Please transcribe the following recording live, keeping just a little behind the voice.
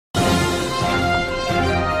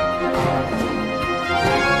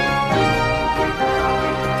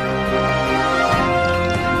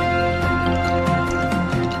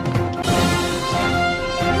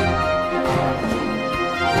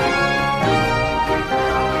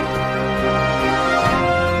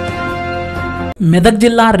మెదక్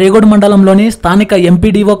జిల్లా రేగొడ్ మండలంలోని స్థానిక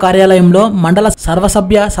ఎంపీడీఓ కార్యాలయంలో మండల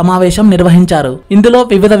సర్వసభ్య సమావేశం నిర్వహించారు. ఇందులో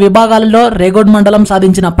వివిధ విభాగాలలో రేగొడ్ మండలం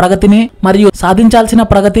సాధించిన ప్రగతిని మరియు సాధించాల్సిన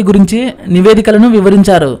ప్రగతి గురించి నివేదికలను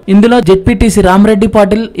వివరించారు. ఇందులో జెడ్పీటీసీ రామరెడ్డి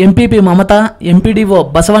పాటిల్, ఎంపీపీ మమత, MPDO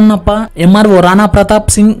బసవన్నప్ప, MRO Rana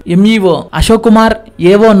Pratap Singh, MEO Ashok Kumar,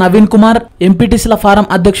 AO Naveen Kumar, ఎంపీటీసీల form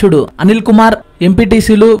అధ్యక్షుడు అనిల్ కుమార్,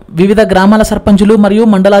 ఎంపీటీసీలు, వివిధ గ్రామాల సర్పంచులు మరియు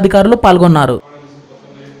మండలాధికారులు పాల్గొన్నారు.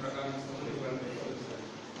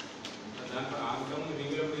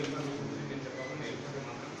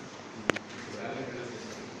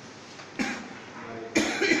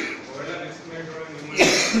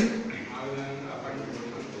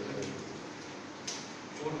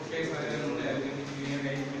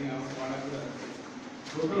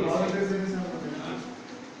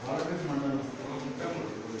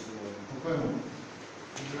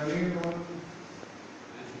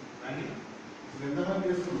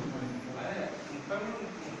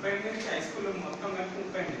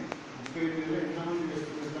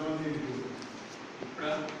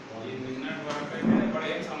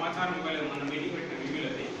 సమాచారం ఇవ్వలేదు. మన మీటింగ్ పెట్టిన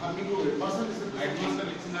రివ్యూలది హెడ్ మాస్టర్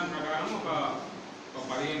ఇచ్చిన దాని ప్రకారం ఒక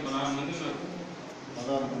 15-16 మంది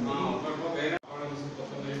ఉన్నారు. ఒక్కరికో వేరే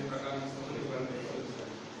ప్రకారం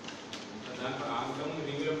దాంట్లో ఆంగ్లం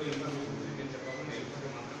రివ్యూలో ఇన్ఫర్మేషన్ చెప్పకుండా వెళ్ళిపోతే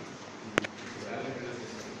మాత్రం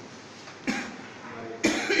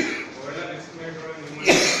ఒకవేళ నెక్స్ట్ మేట్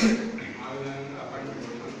ఆ విధంగా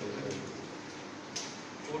అపాయింట్మెంట్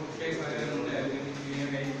కోర్టు కేసు అనేది ఉంటే అది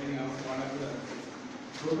క్లియర్గా అయిపోయింది కాబట్టి వాళ్ళకు కూడా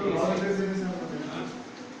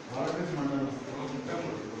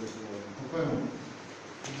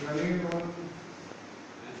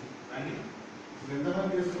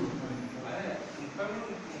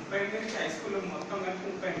హై స్కూల్ మొత్తం కలిపి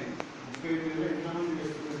 30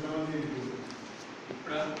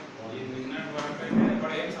 ఇప్పుడు నిన్నటి వరకు అయితే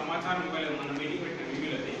ఇప్పుడు ఏం సమాచారం ఇవ్వలేదు. మన మీటింగ్ పెట్టిన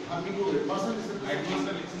రివ్యూలది హెడ్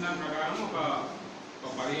మాస్టర్ ఇచ్చిన దాని ప్రకారం ఒక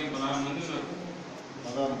 15-16 మంది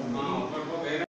ఉన్నారు. ఒక్కరికో వేరే